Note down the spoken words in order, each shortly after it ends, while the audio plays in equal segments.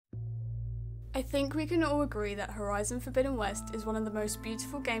I think we can all agree that Horizon Forbidden West is one of the most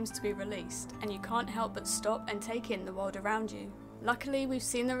beautiful games to be released, and you can't help but stop and take in the world around you. Luckily, we've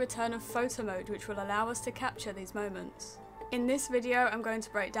seen the return of photo mode, which will allow us to capture these moments. In this video, I'm going to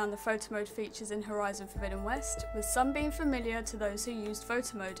break down the photo mode features in Horizon Forbidden West, with some being familiar to those who used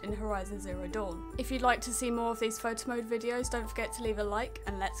photo mode in Horizon Zero Dawn. If you'd like to see more of these photo mode videos, don't forget to leave a like,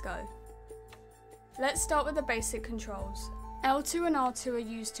 and let's go. Let's start with the basic controls. L2 and R2 are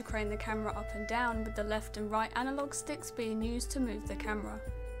used to crane the camera up and down, with the left and right analog sticks being used to move the camera.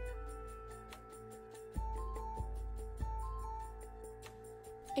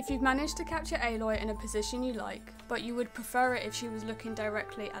 If you've managed to capture Aloy in a position you like, but you would prefer it if she was looking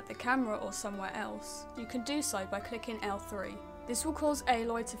directly at the camera or somewhere else, you can do so by clicking L3. This will cause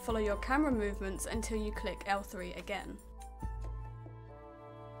Aloy to follow your camera movements until you click L3 again.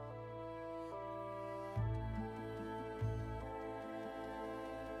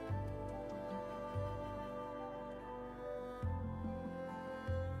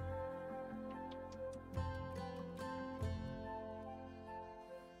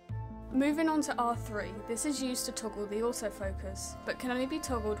 Moving on to R3, this is used to toggle the autofocus, but can only be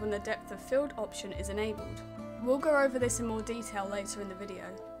toggled when the depth of field option is enabled. We'll go over this in more detail later in the video.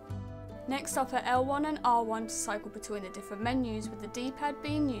 Next up are L1 and R1 to cycle between the different menus, with the D-pad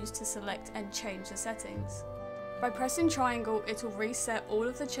being used to select and change the settings. By pressing triangle, it will reset all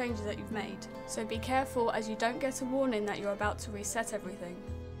of the changes that you've made, so be careful as you don't get a warning that you're about to reset everything.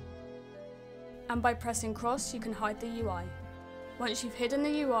 And by pressing cross, you can hide the UI. Once you've hidden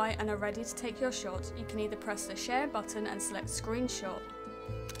the UI and are ready to take your shot, you can either press the share button and select screenshot,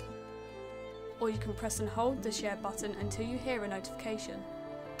 or you can press and hold the share button until you hear a notification.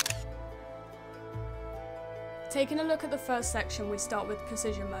 Taking a look at the first section, we start with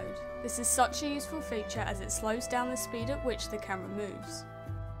precision mode. This is such a useful feature as it slows down the speed at which the camera moves.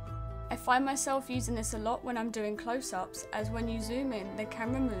 I find myself using this a lot when I'm doing close-ups, as when you zoom in, the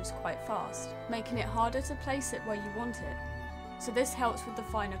camera moves quite fast, making it harder to place it where you want it. So this helps with the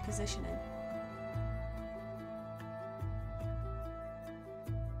finer positioning.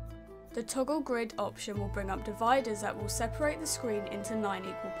 The toggle grid option will bring up dividers that will separate the screen into 9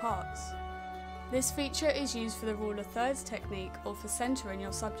 equal parts. This feature is used for the rule of thirds technique or for centering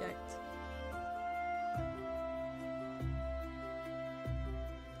your subject.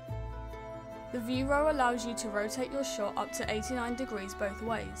 The view row allows you to rotate your shot up to 89 degrees both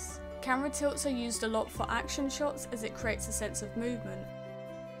ways. Camera tilts are used a lot for action shots as it creates a sense of movement,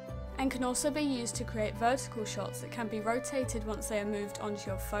 and can also be used to create vertical shots that can be rotated once they are moved onto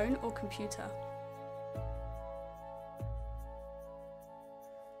your phone or computer.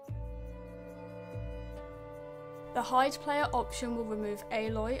 The hide player option will remove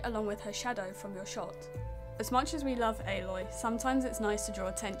Aloy along with her shadow from your shot. As much as we love Aloy, sometimes it's nice to draw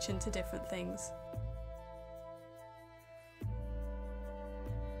attention to different things.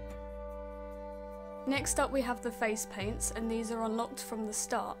 Next up we have the face paints, and these are unlocked from the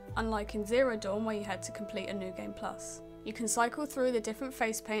start, unlike in Zero Dawn where you had to complete a New Game Plus. You can cycle through the different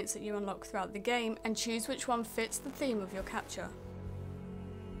face paints that you unlock throughout the game and choose which one fits the theme of your capture.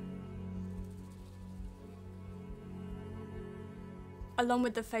 Along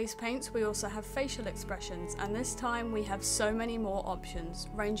with the face paints, we also have facial expressions, and this time we have so many more options,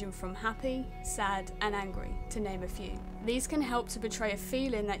 ranging from happy, sad, and angry, to name a few. These can help to portray a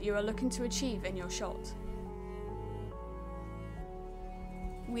feeling that you are looking to achieve in your shot.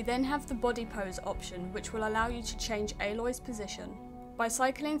 We then have the body pose option, which will allow you to change Aloy's position. By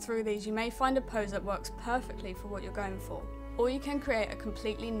cycling through these, you may find a pose that works perfectly for what you're going for, or you can create a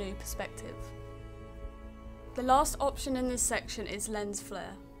completely new perspective. The last option in this section is lens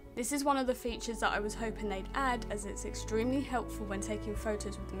flare. This is one of the features that I was hoping they'd add, as it's extremely helpful when taking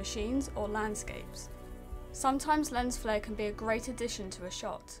photos with machines or landscapes. Sometimes lens flare can be a great addition to a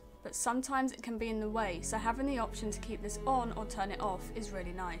shot, but sometimes it can be in the way, so having the option to keep this on or turn it off is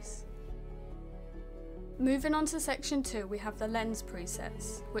really nice. Moving on to section 2, we have the lens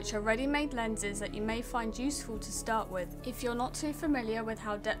presets, which are ready-made lenses that you may find useful to start with if you're not too familiar with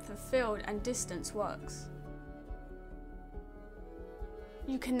how depth of field and distance works.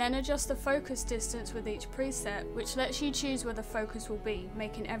 You can then adjust the focus distance with each preset, which lets you choose where the focus will be,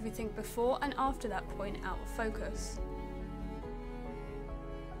 making everything before and after that point out of focus.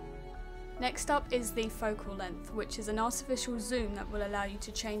 Next up is the focal length, which is an artificial zoom that will allow you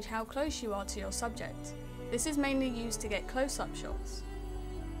to change how close you are to your subject. This is mainly used to get close-up shots.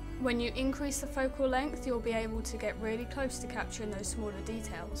 When you increase the focal length, you'll be able to get really close to capturing those smaller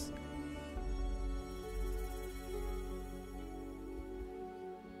details.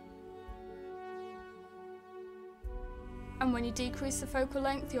 And and when you decrease the focal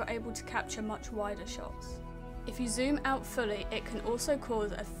length, you're able to capture much wider shots. If you zoom out fully, it can also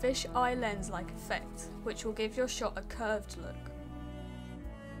cause a fish-eye lens-like effect, which will give your shot a curved look.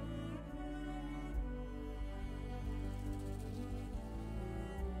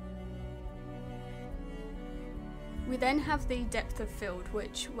 We then have the depth of field,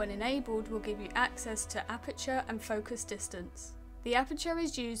 which, when enabled, will give you access to aperture and focus distance. The aperture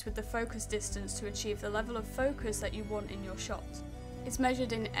is used with the focus distance to achieve the level of focus that you want in your shot. It's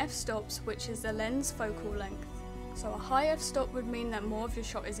measured in f-stops, which is the lens focal length. So a high f-stop would mean that more of your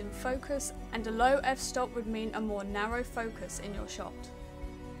shot is in focus, and a low f-stop would mean a more narrow focus in your shot.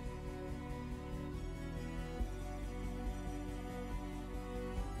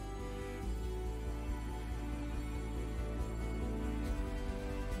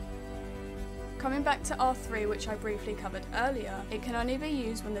 Coming back to R3, which I briefly covered earlier, it can only be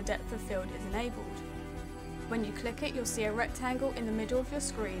used when the depth of field is enabled. When you click it, you'll see a rectangle in the middle of your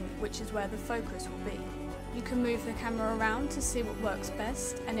screen, which is where the focus will be. You can move the camera around to see what works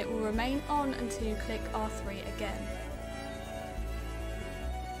best, and it will remain on until you click R3 again.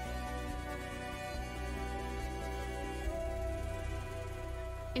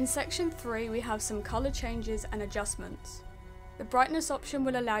 In section 3, we have some colour changes and adjustments. The brightness option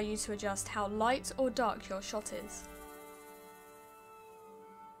will allow you to adjust how light or dark your shot is.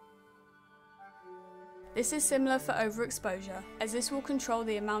 This is similar for overexposure, as this will control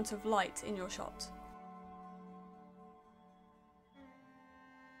the amount of light in your shot.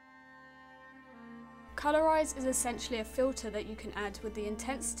 Colorize is essentially a filter that you can add, with the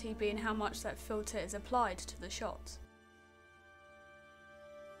intensity being how much that filter is applied to the shot.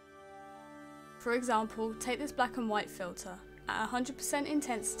 For example, take this black and white filter. At 100%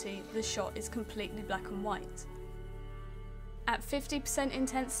 intensity, the shot is completely black and white. At 50%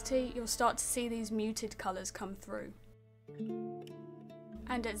 intensity, you'll start to see these muted colours come through.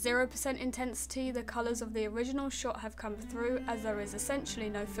 And at 0% intensity, the colours of the original shot have come through, as there is essentially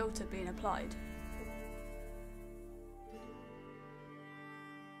no filter being applied.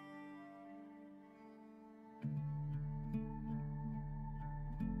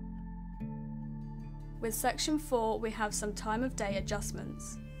 With section 4, we have some time of day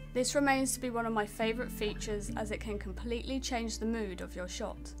adjustments. This remains to be one of my favourite features, as it can completely change the mood of your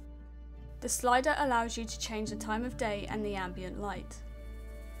shot. The slider allows you to change the time of day and the ambient light.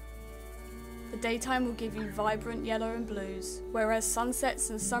 The daytime will give you vibrant yellow and blues, whereas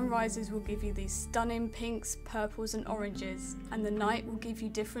sunsets and sunrises will give you these stunning pinks, purples and oranges, and the night will give you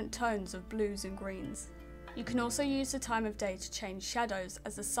different tones of blues and greens. You can also use the time of day to change shadows,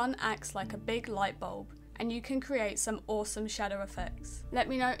 as the sun acts like a big light bulb, and you can create some awesome shadow effects. Let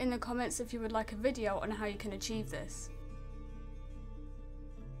me know in the comments if you would like a video on how you can achieve this.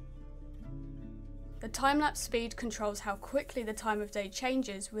 The time-lapse speed controls how quickly the time of day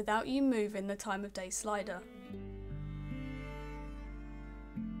changes without you moving the time of day slider.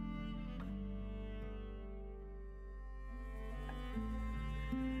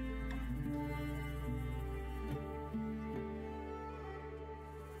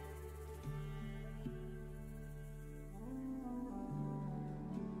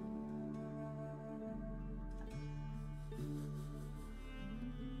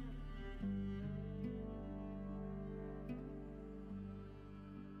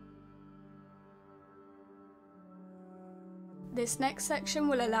 This next section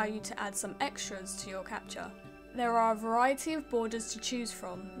will allow you to add some extras to your capture. There are a variety of borders to choose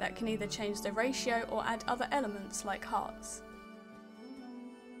from that can either change the ratio or add other elements like hearts.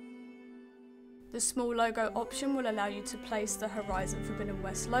 The small logo option will allow you to place the Horizon Forbidden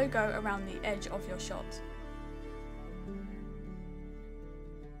West logo around the edge of your shot.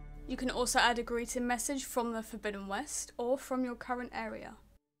 You can also add a greeting message from the Forbidden West or from your current area.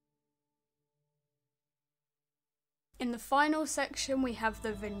 In the final section, we have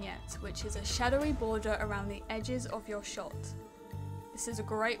the Vignette, which is a shadowy border around the edges of your shot. This is a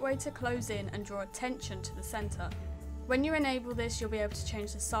great way to close in and draw attention to the centre. When you enable this, you'll be able to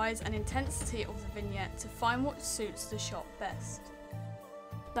change the size and intensity of the vignette to find what suits the shot best.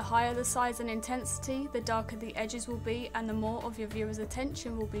 The higher the size and intensity, the darker the edges will be, and the more of your viewer's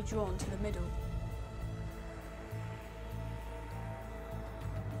attention will be drawn to the middle.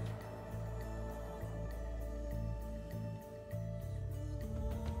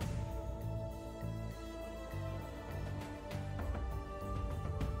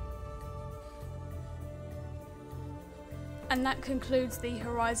 And that concludes the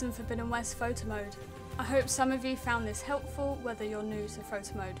Horizon Forbidden West photo mode. I hope some of you found this helpful, whether you're new to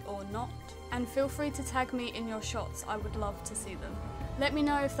photo mode or not, and feel free to tag me in your shots, I would love to see them. Let me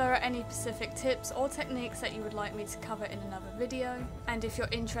know if there are any specific tips or techniques that you would like me to cover in another video, and if you're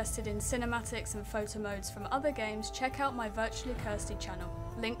interested in cinematics and photo modes from other games, check out my Virtually Kirsty channel.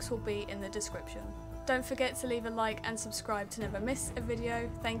 Links will be in the description. Don't forget to leave a like and subscribe to never miss a video.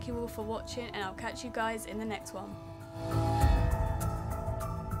 Thank you all for watching, and I'll catch you guys in the next one.